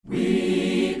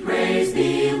Praise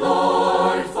thee,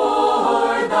 Lord,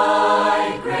 for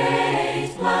thy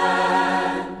great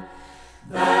plan,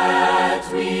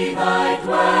 that we thy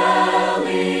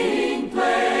dwelling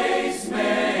place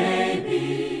may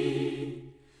be.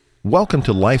 Welcome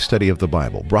to Life Study of the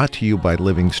Bible, brought to you by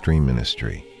Living Stream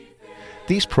Ministry.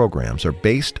 These programs are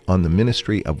based on the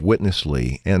ministry of Witness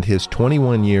Lee and his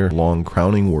 21-year-long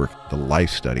crowning work, The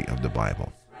Life Study of the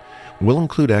Bible. We'll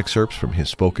include excerpts from his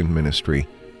spoken ministry,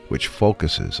 which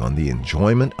focuses on the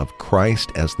enjoyment of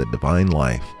Christ as the divine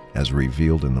life as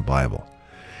revealed in the Bible.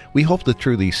 We hope that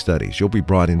through these studies you'll be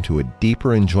brought into a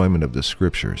deeper enjoyment of the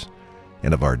Scriptures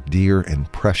and of our dear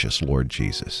and precious Lord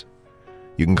Jesus.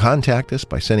 You can contact us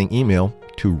by sending email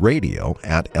to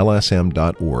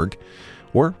radio@lsm.org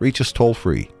or reach us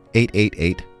toll-free,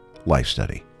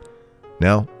 888-LIFE-STUDY.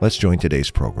 Now, let's join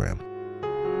today's program.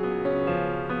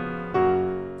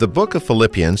 The book of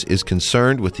Philippians is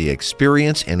concerned with the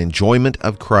experience and enjoyment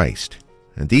of Christ,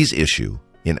 and these issue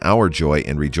in our joy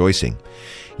and rejoicing.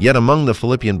 Yet among the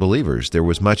Philippian believers there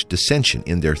was much dissension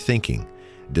in their thinking,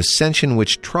 dissension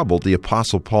which troubled the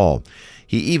Apostle Paul.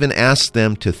 He even asked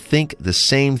them to think the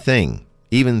same thing,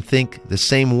 even think the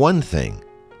same one thing,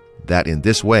 that in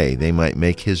this way they might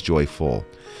make his joy full.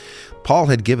 Paul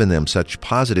had given them such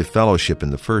positive fellowship in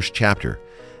the first chapter.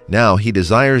 Now he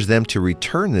desires them to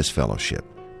return this fellowship,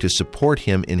 to support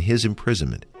him in his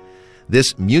imprisonment.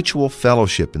 This mutual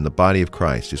fellowship in the body of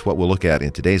Christ is what we'll look at in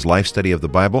today's Life Study of the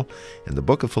Bible and the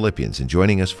book of Philippians. And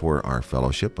joining us for our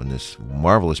fellowship on this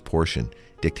marvelous portion,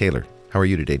 Dick Taylor. How are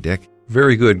you today, Dick?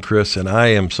 Very good, Chris, and I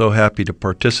am so happy to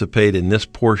participate in this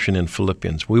portion in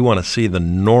Philippians. We want to see the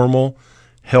normal,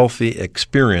 healthy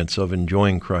experience of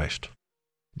enjoying Christ.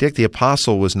 Dick, the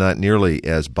apostle was not nearly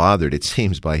as bothered, it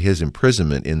seems, by his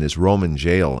imprisonment in this Roman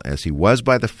jail as he was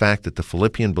by the fact that the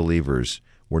Philippian believers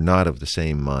were not of the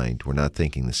same mind, were not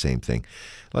thinking the same thing.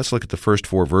 Let's look at the first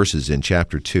 4 verses in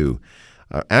chapter 2.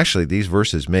 Actually, these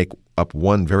verses make up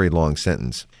one very long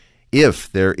sentence. If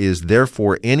there is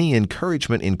therefore any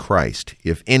encouragement in Christ,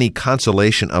 if any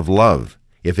consolation of love,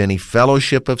 if any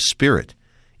fellowship of spirit,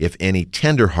 if any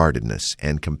tenderheartedness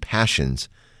and compassions,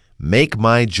 make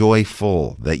my joy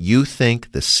full, that you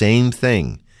think the same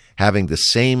thing, having the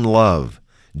same love,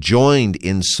 joined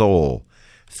in soul,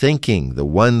 thinking the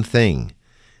one thing,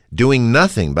 doing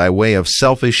nothing by way of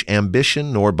selfish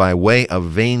ambition nor by way of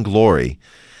vainglory,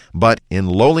 but in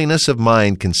lowliness of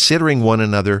mind considering one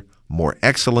another more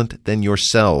excellent than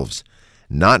yourselves,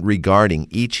 not regarding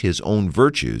each his own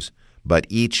virtues, but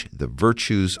each the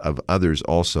virtues of others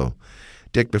also.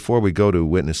 Dick, before we go to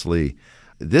Witness Lee,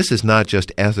 this is not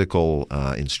just ethical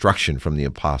instruction from the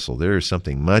apostle. There is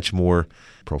something much more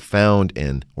profound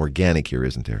and organic here,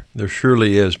 isn't there? There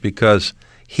surely is, because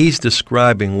he's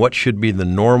describing what should be the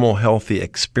normal, healthy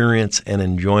experience and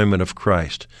enjoyment of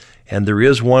Christ. And there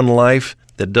is one life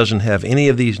that doesn't have any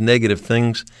of these negative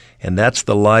things, and that's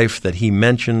the life that he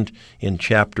mentioned in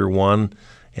chapter 1,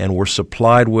 and we're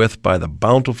supplied with by the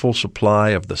bountiful supply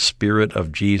of the Spirit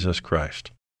of Jesus Christ.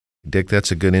 Dick,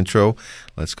 that's a good intro.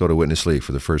 Let's go to Witness Lee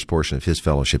for the first portion of his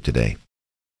fellowship today.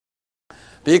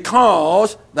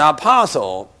 Because the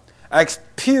apostle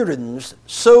experienced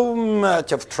so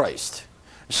much of Christ,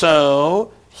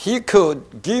 so he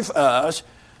could give us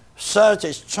such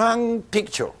a strong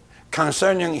picture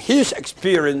concerning his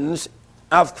experience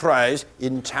of Christ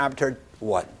in chapter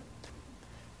 1.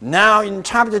 Now in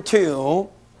chapter 2,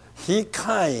 he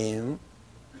came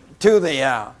to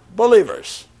the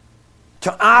believers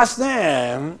to ask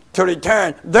them to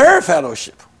return their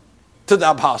fellowship to the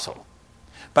apostle.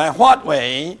 By what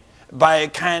way? By a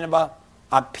kind of a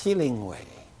appealing way.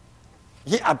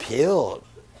 He appealed.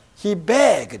 He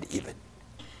begged even.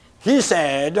 He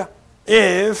said,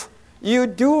 if you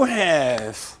do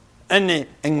have any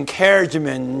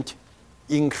encouragement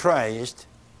in Christ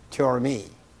toward me,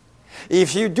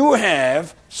 if you do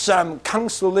have some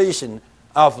consolation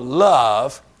of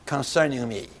love concerning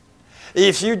me,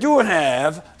 if you do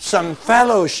have some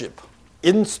fellowship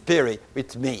in spirit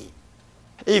with me,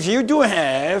 if you do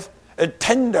have a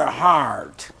tender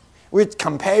heart with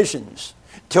compassion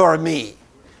toward me,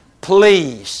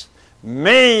 please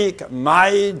make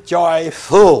my joy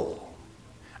full.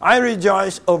 I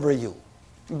rejoice over you.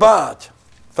 But,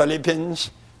 Philippians,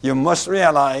 you must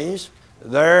realize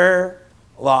there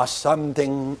was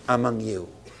something among you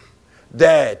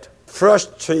that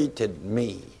frustrated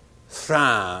me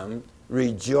from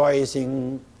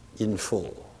rejoicing in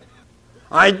full.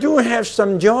 I do have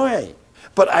some joy,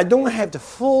 but I don't have the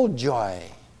full joy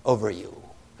over you.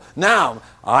 Now,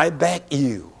 I beg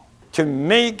you to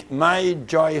make my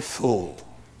joy full.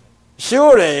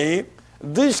 Surely,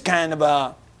 this kind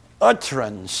of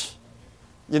utterance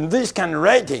in this kind of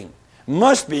writing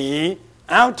must be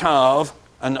out of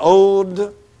an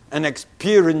old and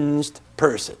experienced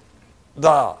person.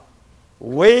 The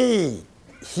way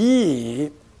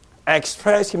he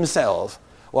expressed himself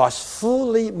was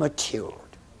fully matured.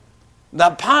 The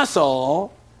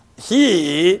apostle,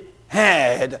 he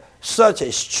had such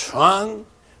a strong,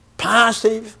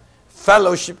 passive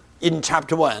fellowship in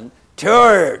chapter 1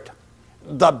 toward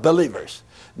the believers.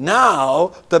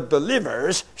 Now the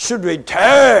believers should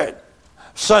return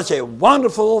such a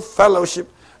wonderful fellowship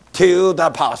to the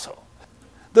apostle.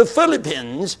 The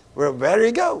Philippines were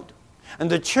very good, and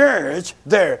the church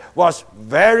there was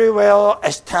very well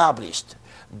established.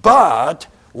 But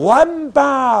one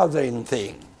bothering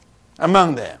thing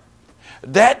among them,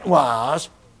 that was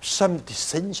some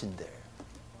dissension there.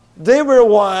 They were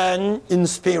one in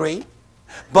spirit,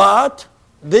 but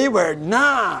they were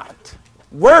not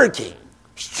working,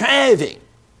 striving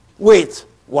with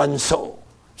one soul.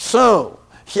 So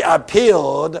he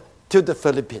appealed to the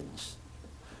Philippines.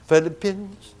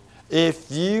 Philippines,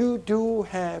 if you do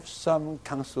have some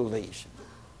consolation,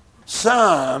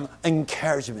 some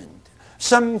encouragement,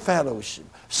 some fellowship,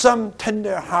 some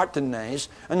tender-heartedness,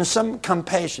 and some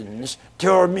compassion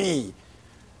toward me,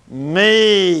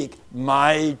 make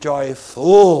my joy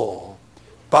full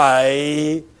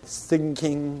by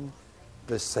thinking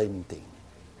the same thing.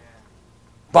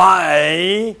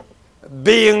 By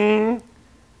being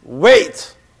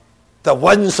with the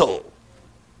one soul.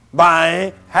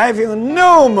 By having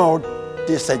no more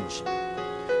dissension.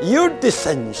 Your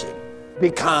dissension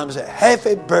becomes a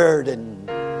heavy burden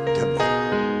to me.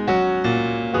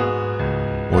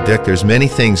 Well, Dick, there's many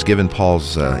things given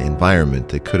Paul's environment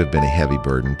that could have been a heavy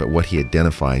burden, but what he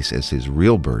identifies as his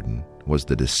real burden was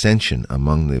the dissension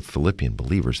among the Philippian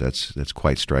believers. That's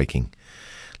quite striking.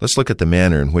 Let's look at the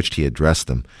manner in which he addressed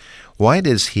them. Why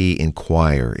does he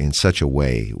inquire in such a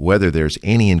way whether there's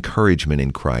any encouragement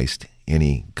in Christ,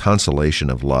 any consolation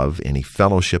of love, any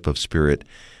fellowship of spirit,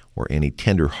 or any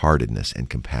tender-heartedness and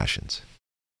compassions?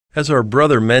 As our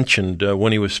brother mentioned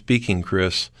when he was speaking,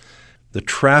 Chris, the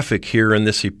traffic here in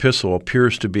this epistle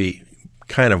appears to be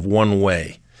kind of one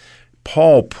way.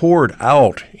 Paul poured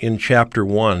out in chapter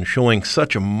 1, showing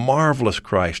such a marvelous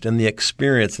Christ and the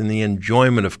experience and the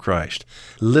enjoyment of Christ,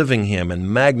 living Him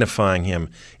and magnifying Him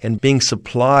and being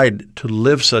supplied to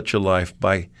live such a life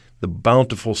by the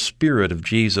bountiful Spirit of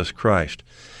Jesus Christ.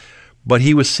 But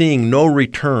he was seeing no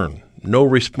return, no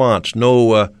response,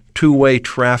 no two-way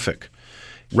traffic.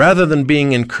 Rather than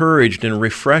being encouraged and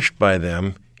refreshed by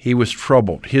them, he was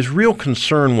troubled. His real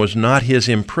concern was not his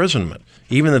imprisonment,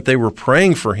 even that they were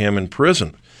praying for him in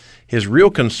prison. His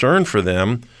real concern for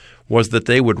them was that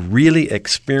they would really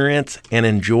experience and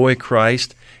enjoy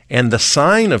Christ, and the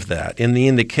sign of that, and the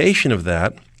indication of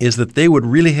that, is that they would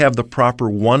really have the proper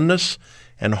oneness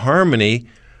and harmony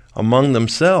among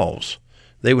themselves.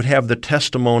 They would have the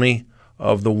testimony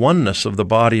of the oneness of the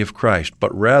body of Christ,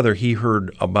 but rather he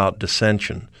heard about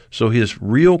dissension. So his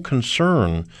real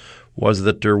concern was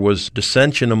that there was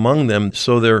dissension among them,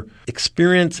 so their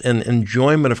experience and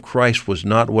enjoyment of Christ was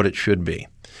not what it should be.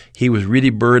 He was really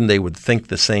burdened they would think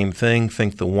the same thing,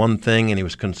 think the one thing, and he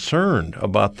was concerned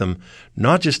about them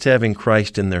not just having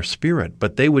Christ in their spirit,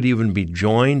 but they would even be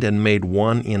joined and made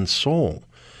one in soul.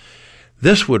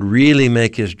 This would really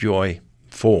make his joy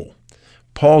full.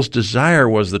 Paul's desire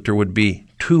was that there would be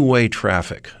two-way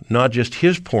traffic, not just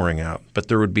his pouring out, but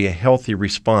there would be a healthy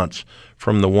response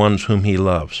from the ones whom he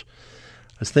loves.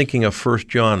 I was thinking of 1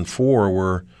 John 4,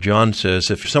 where John says,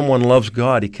 if someone loves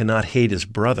God, he cannot hate his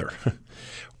brother,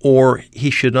 or he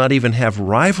should not even have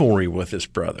rivalry with his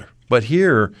brother. But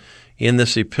here in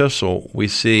this epistle, we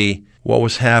see what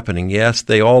was happening. Yes,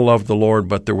 they all loved the Lord,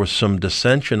 but there was some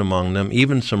dissension among them,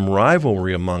 even some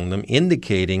rivalry among them,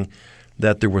 indicating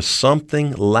that there was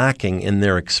something lacking in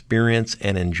their experience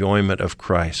and enjoyment of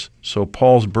Christ. So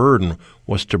Paul's burden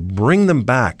was to bring them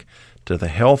back to the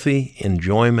healthy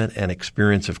enjoyment and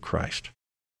experience of Christ.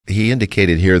 He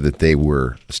indicated here that they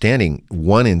were standing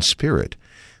one in spirit,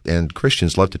 and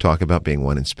Christians love to talk about being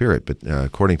one in spirit, but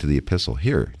according to the epistle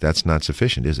here, that's not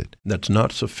sufficient, is it? That's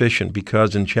not sufficient,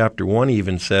 because in chapter 1 he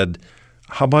even said,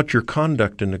 how about your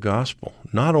conduct in the gospel?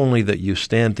 Not only that you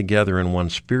stand together in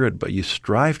one spirit, but you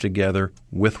strive together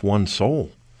with one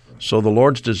soul. So the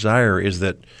Lord's desire is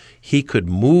that He could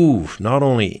move not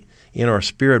only in our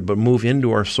spirit, but move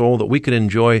into our soul, that we could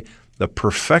enjoy the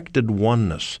perfected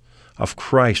oneness of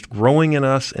Christ growing in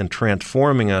us and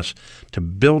transforming us to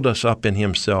build us up in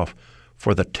Himself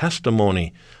for the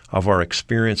testimony of our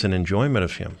experience and enjoyment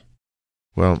of Him.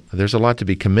 Well, there's a lot to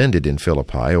be commended in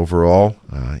Philippi. Overall,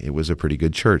 it was a pretty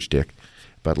good church, Dick.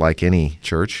 But like any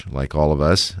church, like all of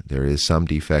us, there is some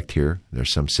defect here.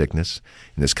 There's some sickness.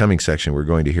 In this coming section, we're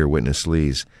going to hear Witness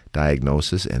Lee's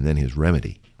diagnosis and then his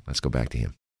remedy. Let's go back to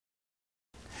him.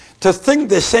 To think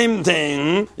the same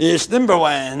thing is, number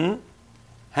one,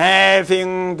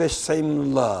 having the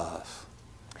same love.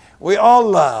 We all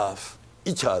love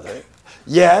each other,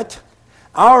 yet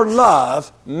our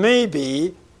love may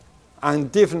be on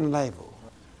different level.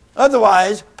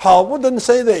 Otherwise, Paul wouldn't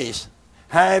say this,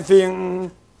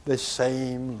 having the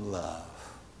same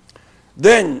love.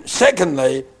 Then,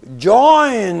 secondly,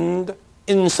 joined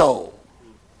in soul.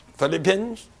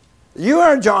 Philippians, you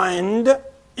are joined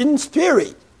in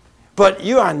spirit, but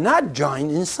you are not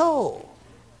joined in soul.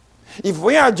 If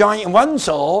we are joined in one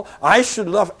soul, I should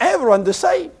love everyone the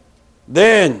same.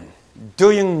 Then,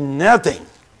 doing nothing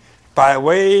by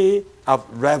way of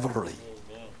revelry,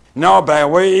 nor by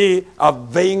way of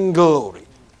vainglory.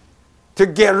 To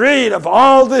get rid of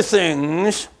all the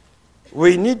things,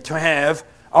 we need to have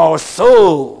our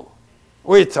soul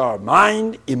with our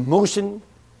mind, emotion,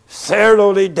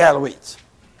 thoroughly dealt with.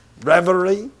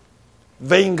 Revelry,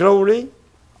 vainglory,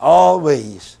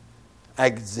 always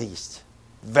exist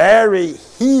very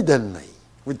hiddenly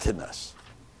within us.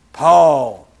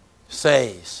 Paul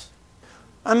says,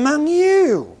 among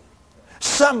you,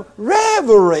 some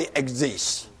revelry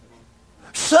exists.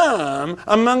 Some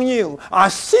among you are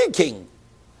seeking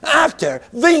after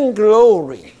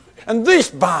vainglory, and this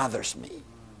bothers me.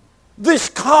 This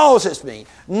causes me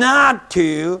not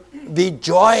to be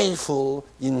joyful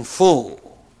in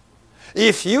full.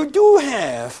 If you do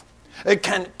have a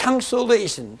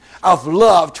consolation of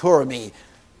love toward me,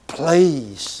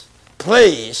 please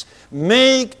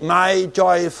make my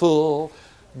joyful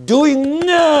doing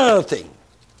nothing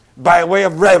by way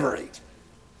of revelry,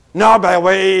 not by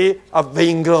way of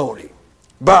vainglory,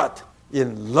 but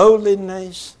in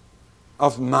lowliness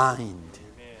of mind,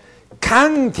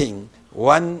 counting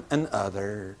one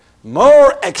another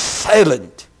more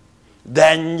excellent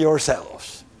than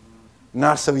yourselves.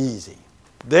 Not so easy.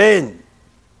 Then,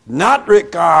 not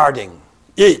regarding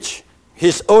each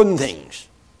his own things.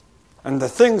 And the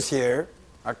things here,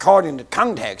 according to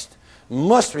context,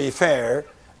 must refer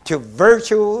to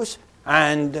virtues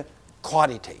and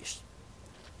qualities.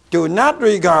 Do not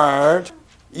regard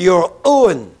your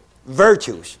own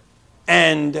virtues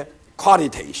and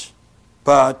qualities,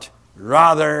 but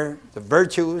rather the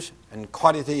virtues and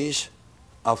qualities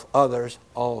of others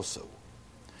also.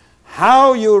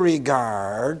 How you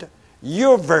regard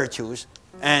your virtues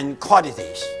and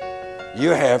qualities,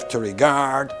 you have to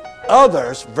regard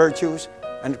others' virtues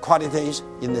and qualities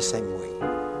in the same way.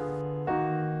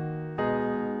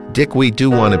 Dick, we do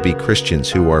want to be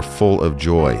Christians who are full of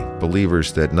joy,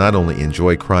 believers that not only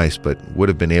enjoy Christ, but would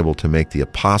have been able to make the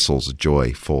apostles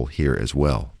joyful here as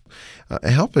well.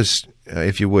 Help us,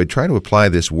 if you would, try to apply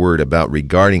this word about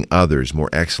regarding others more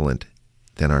excellent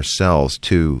than ourselves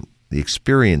to the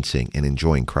experiencing and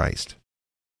enjoying Christ.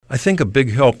 I think a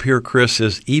big help here, Chris,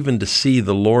 is even to see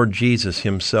the Lord Jesus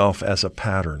himself as a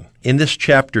pattern. In this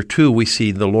chapter 2, we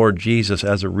see the Lord Jesus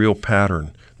as a real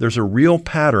pattern. There's a real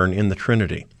pattern in the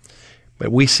Trinity.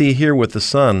 But we see here with the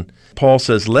Son, Paul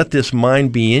says, let this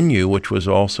mind be in you, which was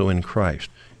also in Christ.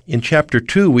 In chapter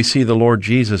 2, we see the Lord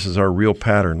Jesus as our real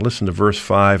pattern. Listen to verse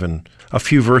 5 and a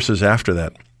few verses after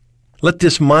that. Let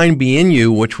this mind be in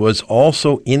you, which was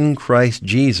also in Christ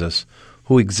Jesus,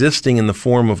 who existing in the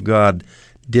form of God,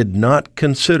 did not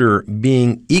consider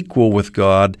being equal with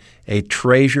God a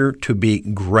treasure to be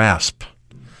grasped.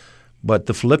 But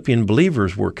the Philippian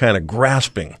believers were kind of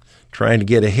grasping, trying to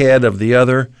get ahead of the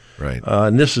other. Right.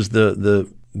 And this is the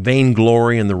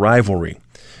vainglory and the rivalry.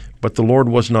 But the Lord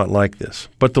was not like this.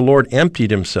 But the Lord emptied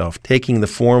himself, taking the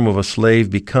form of a slave,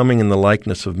 becoming in the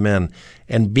likeness of men,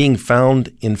 and being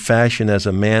found in fashion as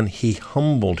a man, he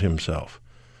humbled himself.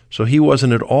 So he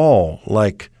wasn't at all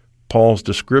like Paul's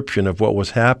description of what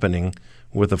was happening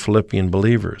with the Philippian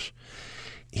believers.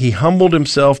 He humbled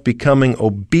himself, becoming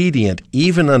obedient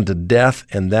even unto death,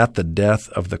 and that the death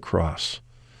of the cross.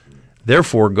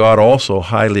 Therefore God also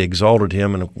highly exalted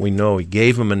him, and we know he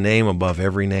gave him a name above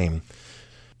every name.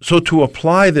 So to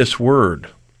apply this word,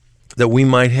 that we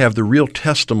might have the real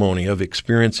testimony of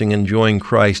experiencing and enjoying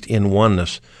Christ in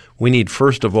oneness, we need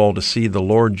first of all to see the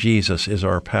Lord Jesus is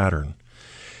our pattern.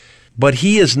 But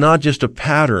he is not just a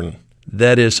pattern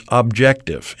that is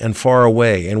objective and far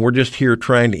away, and we're just here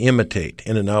trying to imitate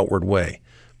in an outward way.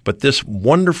 But this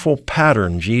wonderful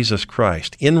pattern, Jesus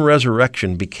Christ, in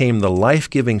resurrection became the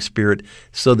life-giving Spirit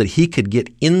so that he could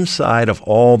get inside of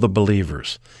all the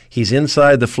believers. He's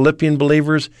inside the Philippian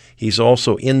believers. He's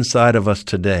also inside of us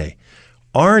today.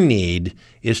 Our need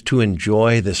is to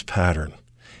enjoy this pattern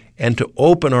and to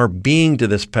open our being to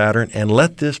this pattern and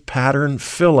let this pattern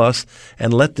fill us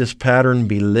and let this pattern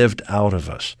be lived out of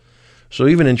us. So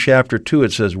even in chapter 2,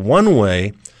 it says one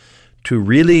way to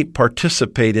really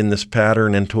participate in this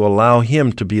pattern and to allow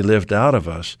Him to be lived out of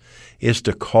us is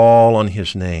to call on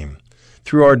His name.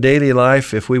 Through our daily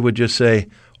life, if we would just say,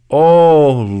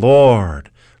 "Oh,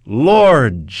 Lord,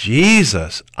 Lord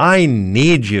Jesus, I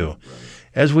need you."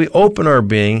 As we open our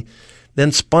being,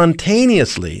 then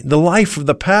spontaneously the life of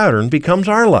the pattern becomes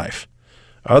our life.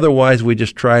 Otherwise, we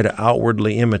just try to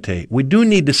outwardly imitate. We do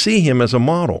need to see Him as a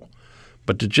model,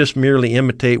 but to just merely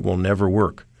imitate will never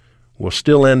work. We'll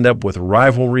still end up with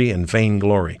rivalry and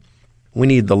vainglory. We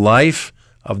need the life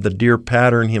of the dear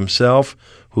pattern Himself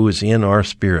who is in our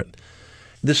spirit.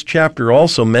 This chapter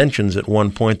also mentions at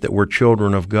one point that we're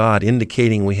children of God,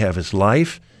 indicating we have His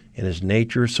life and His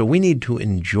nature, so we need to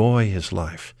enjoy His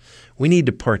life. We need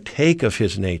to partake of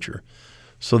His nature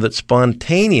so that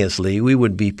spontaneously we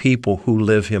would be people who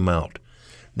live Him out.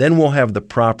 Then we'll have the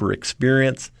proper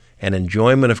experience and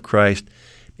enjoyment of Christ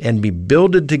and be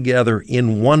builded together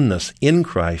in oneness in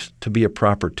Christ to be a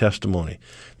proper testimony.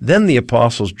 Then the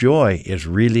apostles' joy is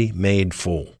really made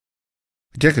full.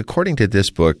 Dick, according to this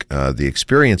book, the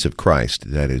experience of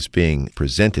Christ that is being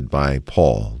presented by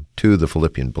Paul to the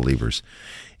Philippian believers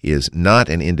is not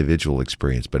an individual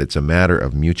experience, but it's a matter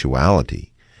of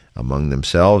mutuality among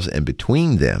themselves and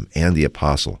between them and the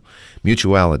apostle.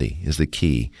 Mutuality is the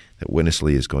key that Witness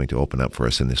Lee is going to open up for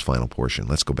us in this final portion.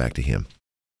 Let's go back to him.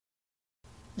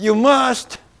 You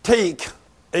must take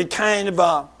a kind of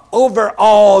a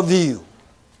overall view.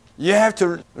 You have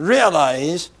to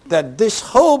realize that this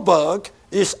whole book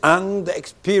is on the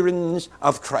experience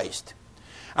of Christ.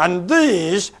 And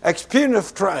this experience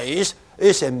of Christ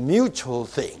is a mutual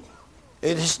thing.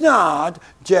 It is not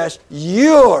just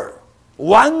your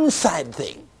one-side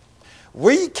thing.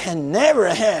 We can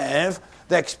never have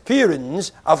the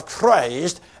experience of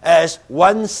Christ as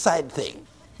one-side thing.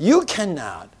 You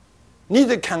cannot,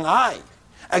 neither can I,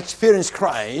 experience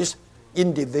Christ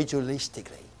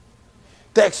individualistically.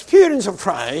 The experience of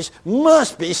Christ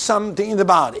must be something in the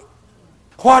body.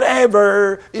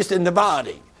 Whatever is in the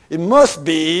body, it must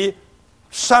be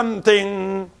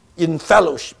something in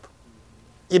fellowship,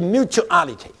 in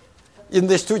mutuality. In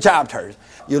these two chapters,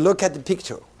 you look at the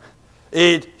picture.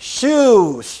 It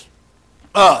shows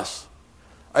us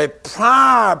a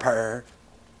proper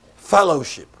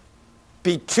fellowship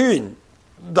between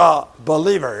the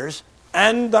believers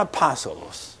and the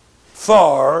apostles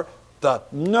for the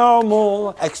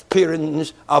normal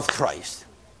experience of Christ.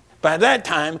 By that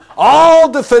time, all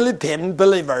the Philippian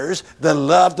believers, they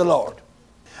loved the Lord.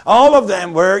 All of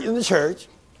them were in the church,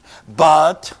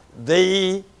 but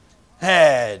they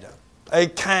had a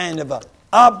kind of an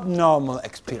abnormal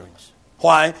experience.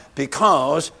 Why?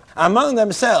 Because among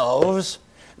themselves,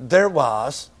 there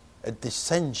was a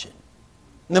dissension.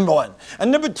 Number one.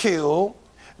 And number two,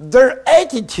 their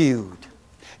attitude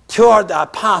toward the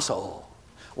apostle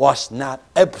was not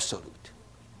absolute.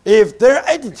 If their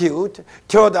attitude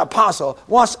toward the apostle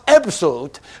was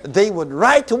absolute, they would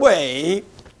right away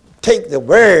take the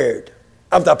word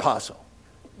of the apostle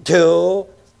to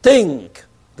think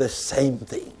the same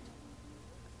thing,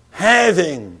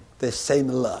 having the same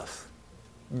love,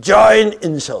 join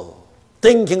in soul,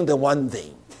 thinking the one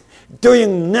thing,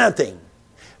 doing nothing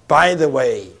by the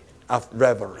way of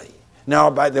revelry, nor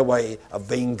by the way of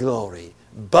vainglory,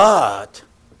 but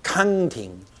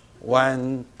counting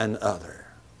one another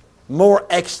more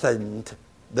excellent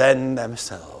than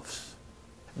themselves.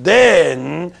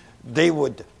 Then they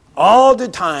would all the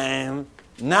time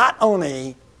not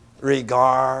only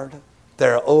regard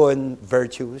their own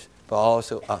virtues, but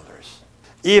also others.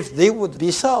 If they would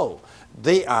be so,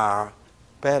 they are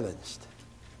balanced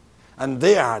and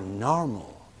they are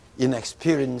normal in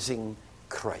experiencing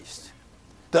Christ.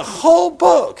 The whole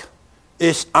book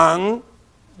is on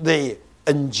the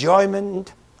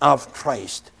enjoyment of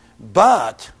Christ,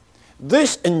 but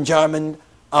this enjoyment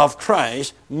of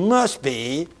Christ must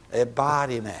be a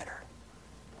body matter,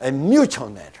 a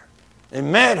mutual matter, a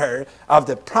matter of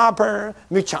the proper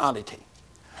mutuality.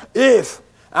 If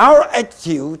our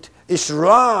attitude is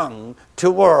wrong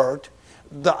toward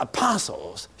the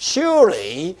apostles,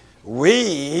 surely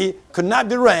we could not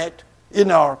be right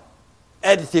in our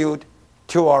attitude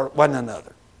toward one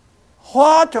another.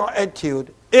 What our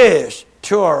attitude is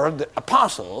toward the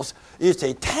apostles is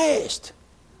a test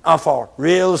of our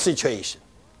real situation.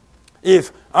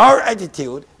 If our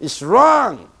attitude is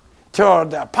wrong toward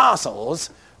the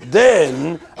apostles,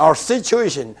 then our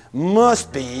situation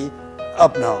must be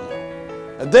abnormal.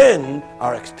 Then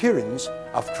our experience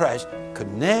of Christ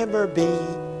could never be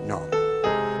normal.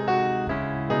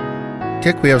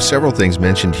 Dick, we have several things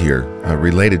mentioned here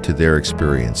related to their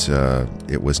experience.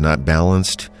 It was not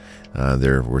balanced.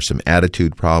 There were some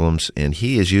attitude problems, and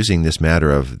he is using this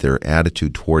matter of their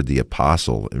attitude toward the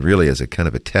apostle really as a kind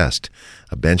of a test,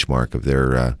 a benchmark of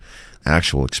their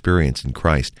actual experience in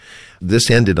Christ.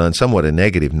 This ended on somewhat a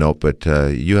negative note, but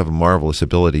you have a marvelous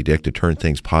ability, Dick, to turn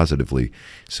things positively.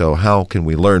 So how can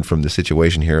we learn from the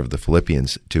situation here of the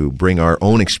Philippians to bring our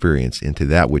own experience into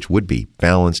that which would be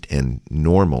balanced and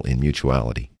normal in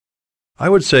mutuality? I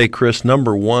would say, Chris,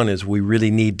 number one is we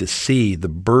really need to see the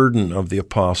burden of the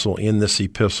apostle in this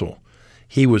epistle.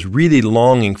 He was really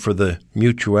longing for the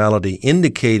mutuality,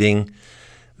 indicating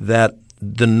that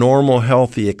the normal,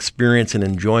 healthy experience and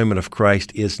enjoyment of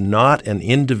Christ is not an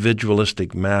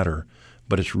individualistic matter,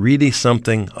 but it's really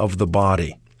something of the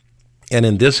body. And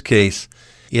in this case,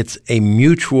 it's a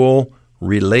mutual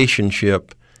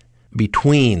relationship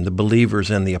between the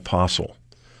believers and the apostle.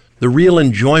 The real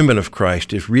enjoyment of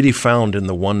Christ is really found in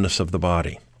the oneness of the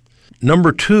body.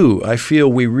 Number two, I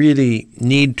feel we really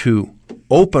need to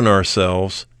open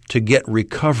ourselves to get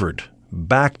recovered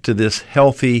back to this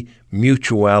healthy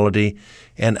mutuality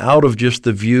and out of just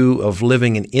the view of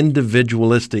living an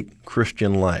individualistic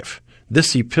Christian life.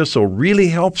 This epistle really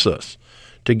helps us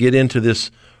to get into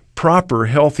this proper,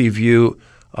 healthy view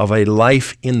of a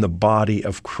life in the body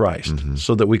of Christ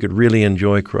so that we could really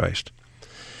enjoy Christ.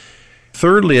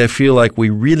 Thirdly, I feel like we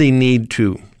really need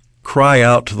to cry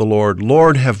out to the Lord,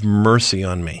 Lord, have mercy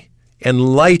on me,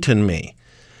 enlighten me,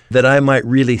 that I might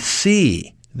really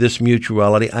see this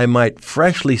mutuality, I might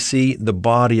freshly see the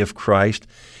body of Christ,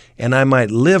 and I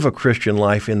might live a Christian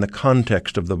life in the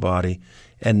context of the body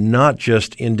and not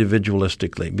just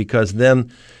individualistically, because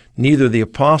then neither the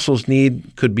apostles'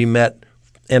 need could be met,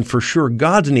 and for sure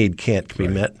God's need can't be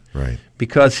met,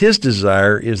 because his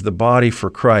desire is the body for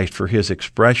Christ, for his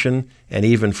expression and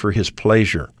even for his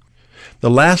pleasure. The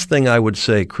last thing I would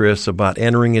say, Chris, about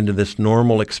entering into this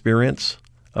normal experience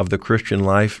of the Christian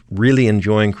life, really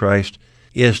enjoying Christ,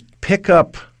 is pick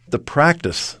up the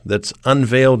practice that's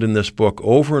unveiled in this book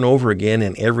over and over again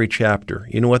in every chapter.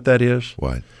 You know what that is?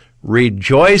 What?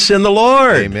 Rejoice in the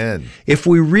Lord. Amen. If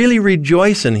we really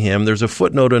rejoice in him, there's a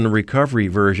footnote in the Recovery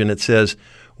version. It says,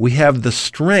 we have the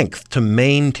strength to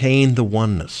maintain the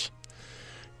oneness.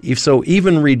 So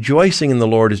even rejoicing in the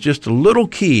Lord is just a little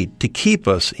key to keep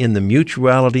us in the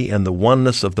mutuality and the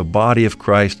oneness of the body of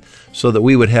Christ so that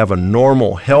we would have a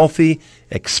normal, healthy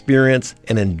experience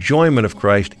and enjoyment of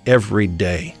Christ every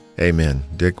day. Amen.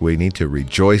 Dick, we need to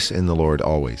rejoice in the Lord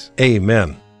always.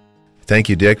 Amen. Thank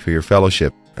you, Dick, for your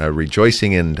fellowship. A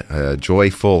rejoicing and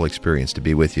joyful experience to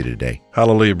be with you today.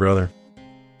 Hallelujah, brother.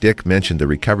 Dick mentioned the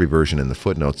Recovery version in the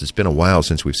footnotes. It's been a while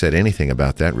since we've said anything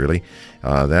about that, really.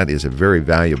 That is a very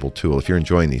valuable tool. If you're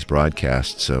enjoying these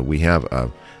broadcasts, we have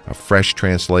a fresh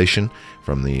translation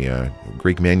from the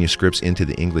Greek manuscripts into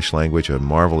the English language, a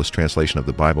marvelous translation of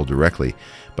the Bible directly,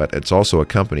 but it's also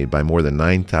accompanied by more than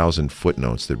 9,000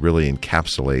 footnotes that really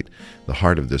encapsulate the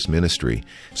heart of this ministry.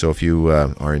 So if you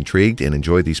are intrigued and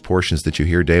enjoy these portions that you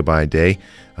hear day by day,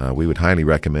 we would highly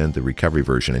recommend the Recovery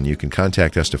version, and you can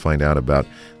contact us to find out about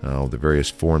the various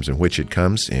forms in which it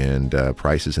comes and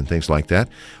prices and things like that.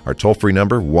 Our toll-free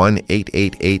number,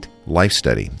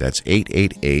 1-888-LIFE-STUDY. That's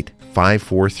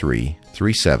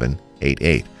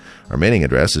 888-543-3788. Our mailing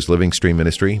address is Living Stream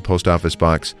Ministry, Post Office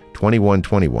Box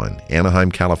 2121,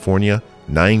 Anaheim, California,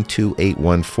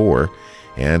 92814.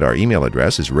 And our email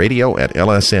address is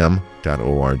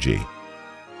radio@lsm.org.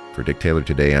 For Dick Taylor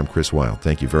today, I'm Chris Wilde.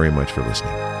 Thank you very much for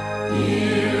listening.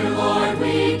 Dear Lord,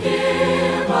 we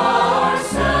give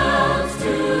ourselves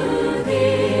to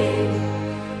Thee.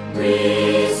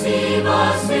 Receive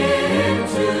us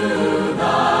into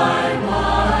Thy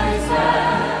wise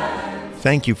hand.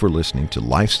 Thank you for listening to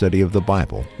Life Study of the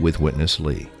Bible with Witness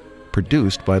Lee,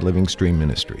 produced by Living Stream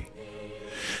Ministry.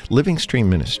 Living Stream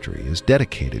Ministry is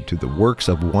dedicated to the works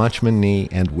of Watchman Nee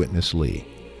and Witness Lee,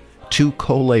 two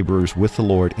co-laborers with the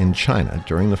Lord in China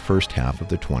during the first half of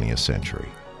the 20th century.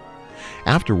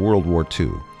 After World War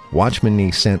II, Watchman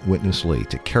Nee sent Witness Lee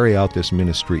to carry out this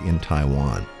ministry in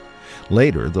Taiwan.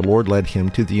 Later, the Lord led him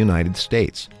to the United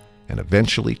States, and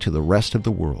eventually to the rest of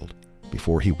the world,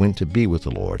 before he went to be with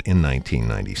the Lord in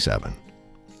 1997.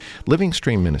 Living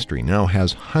Stream Ministry now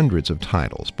has hundreds of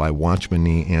titles by Watchman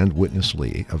Nee and Witness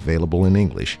Lee available in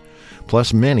English,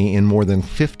 plus many in more than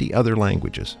 50 other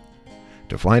languages.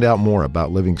 To find out more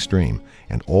about Living Stream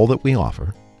and all that we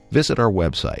offer, visit our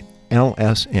website,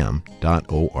 lsm.org.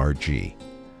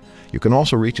 You can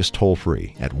also reach us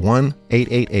toll-free at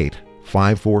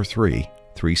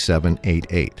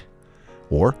 1-888-543-3788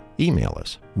 or email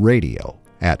us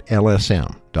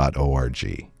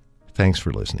radio@lsm.org. Thanks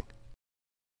for listening.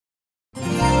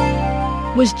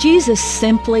 Was Jesus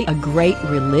simply a great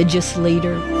religious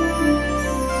leader?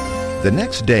 The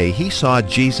next day he saw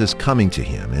Jesus coming to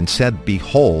him and said,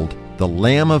 "Behold, the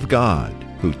Lamb of God,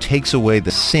 who takes away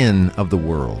the sin of the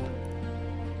world."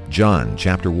 John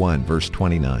chapter 1, verse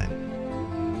 29.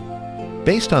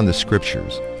 Based on the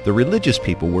scriptures, the religious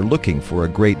people were looking for a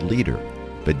great leader,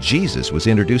 but Jesus was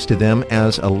introduced to them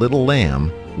as a little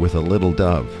lamb with a little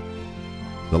dove.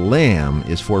 The lamb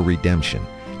is for redemption,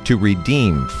 to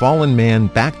redeem fallen man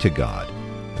back to God,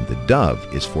 and the dove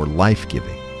is for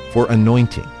life-giving, for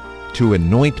anointing, to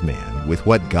anoint man with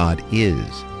what God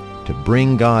is, to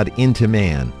bring God into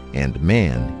man and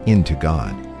man into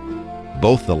God.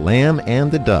 Both the lamb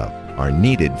and the dove are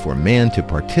needed for man to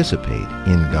participate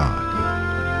in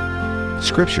God.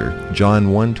 Scripture,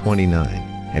 John 1:29,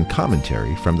 and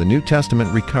commentary from the New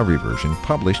Testament Recovery Version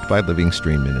published by Living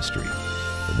Stream Ministry.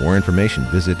 For more information,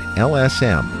 visit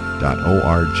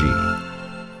lsm.org.